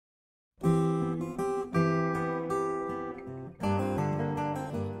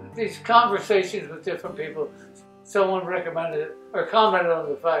these conversations with different people, someone recommended or commented on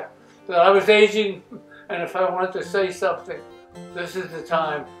the fact that I was aging, and if I wanted to say something, this is the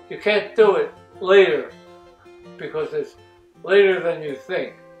time. You can't do it later because it's later than you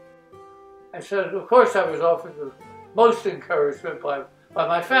think. And so, of course, I was offered the most encouragement by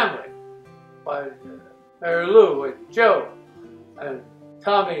my family, by Mary Lou and Joe and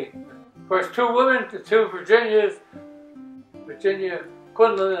Tommy. Of course, two women, the two Virginias, Virginia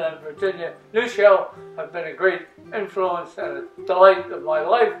Quinlan and Virginia Nuchel, have been a great influence and a delight of my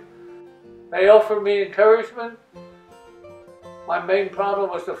life. They offered me encouragement. My main problem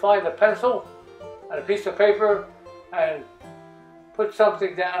was to find a pencil and a piece of paper and put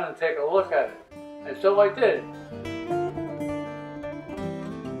something down and take a look at it. And so I did.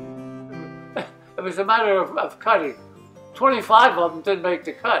 It was a matter of cutting. 25 of them didn't make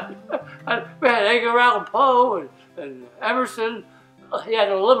the cut. And we had Edgar Allan Poe and Emerson. He had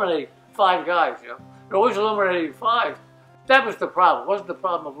to eliminate 5 guys, you know. They're always eliminating 5. That was the problem. It wasn't the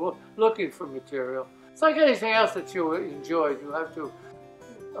problem of looking for material. It's like anything else that you enjoyed. You have to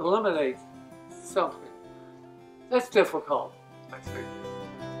eliminate something. That's difficult, I think.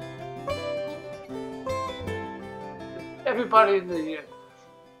 Everybody in the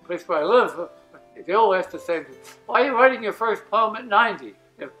place where I live, they all ask the same thing. Why are you writing your first poem at 90?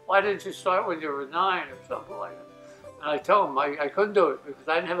 Why didn't you start when you were 9 or something like that? And I told them I couldn't do it because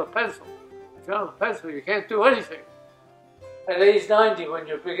I didn't have a pencil. If you don't have a pencil, you can't do anything. At age 90, when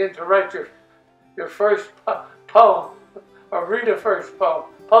you begin to write your first poem, or read a first poem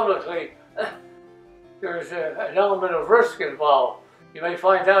publicly, there's an element of risk involved. You may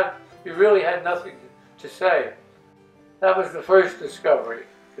find out you really had nothing to say. That was the first discovery,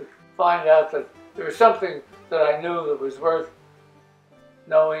 to find out that there was something that I knew that was worth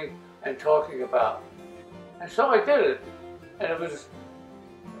knowing and talking about. And so I did it. And it was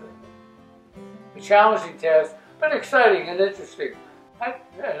a challenging task, but exciting and interesting.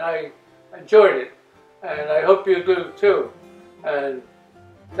 And I enjoyed it. And I hope you do too. And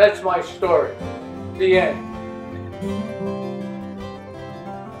that's my story. The end.